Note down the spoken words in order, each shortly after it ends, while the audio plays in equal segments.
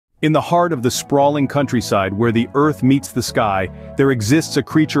In the heart of the sprawling countryside where the earth meets the sky, there exists a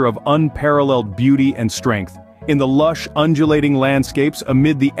creature of unparalleled beauty and strength. In the lush, undulating landscapes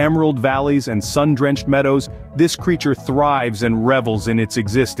amid the emerald valleys and sun-drenched meadows, this creature thrives and revels in its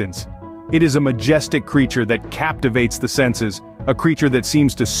existence. It is a majestic creature that captivates the senses, a creature that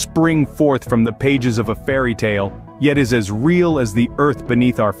seems to spring forth from the pages of a fairy tale, yet is as real as the earth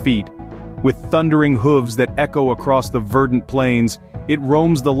beneath our feet. With thundering hooves that echo across the verdant plains, it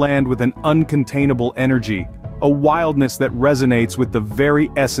roams the land with an uncontainable energy, a wildness that resonates with the very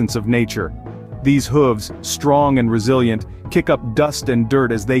essence of nature. These hooves, strong and resilient, kick up dust and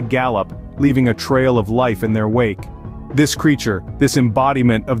dirt as they gallop, leaving a trail of life in their wake. This creature, this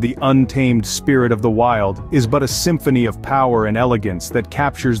embodiment of the untamed spirit of the wild, is but a symphony of power and elegance that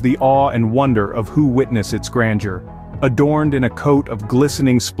captures the awe and wonder of who witness its grandeur. Adorned in a coat of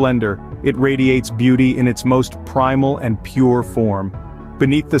glistening splendor, it radiates beauty in its most primal and pure form.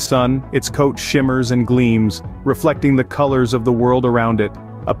 Beneath the sun, its coat shimmers and gleams, reflecting the colors of the world around it,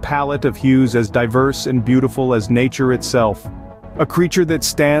 a palette of hues as diverse and beautiful as nature itself. A creature that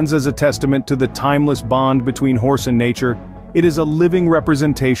stands as a testament to the timeless bond between horse and nature, it is a living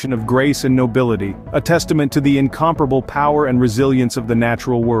representation of grace and nobility, a testament to the incomparable power and resilience of the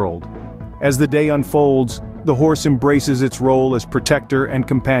natural world. As the day unfolds, the horse embraces its role as protector and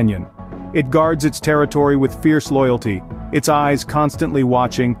companion. It guards its territory with fierce loyalty, its eyes constantly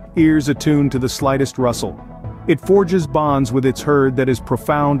watching, ears attuned to the slightest rustle. It forges bonds with its herd that is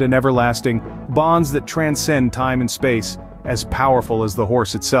profound and everlasting, bonds that transcend time and space, as powerful as the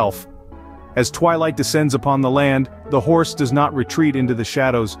horse itself. As twilight descends upon the land, the horse does not retreat into the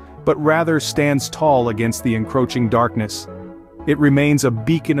shadows, but rather stands tall against the encroaching darkness. It remains a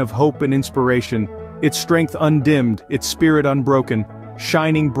beacon of hope and inspiration, its strength undimmed, its spirit unbroken,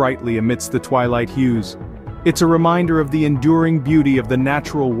 shining brightly amidst the twilight hues. It's a reminder of the enduring beauty of the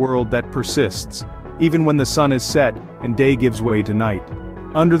natural world that persists, even when the sun is set and day gives way to night.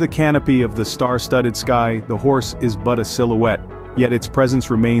 Under the canopy of the star-studded sky, the horse is but a silhouette, yet its presence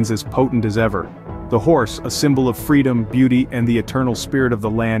remains as potent as ever. The horse, a symbol of freedom, beauty, and the eternal spirit of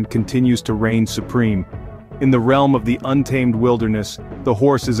the land, continues to reign supreme. In the realm of the untamed wilderness, the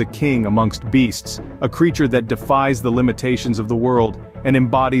horse is a king amongst beasts, a creature that defies the limitations of the world and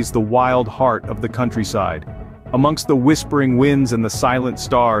embodies the wild heart of the countryside. Amongst the whispering winds and the silent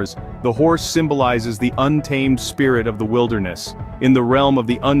stars, the horse symbolizes the untamed spirit of the wilderness. In the realm of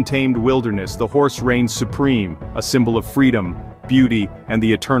the untamed wilderness, the horse reigns supreme, a symbol of freedom, beauty, and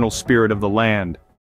the eternal spirit of the land.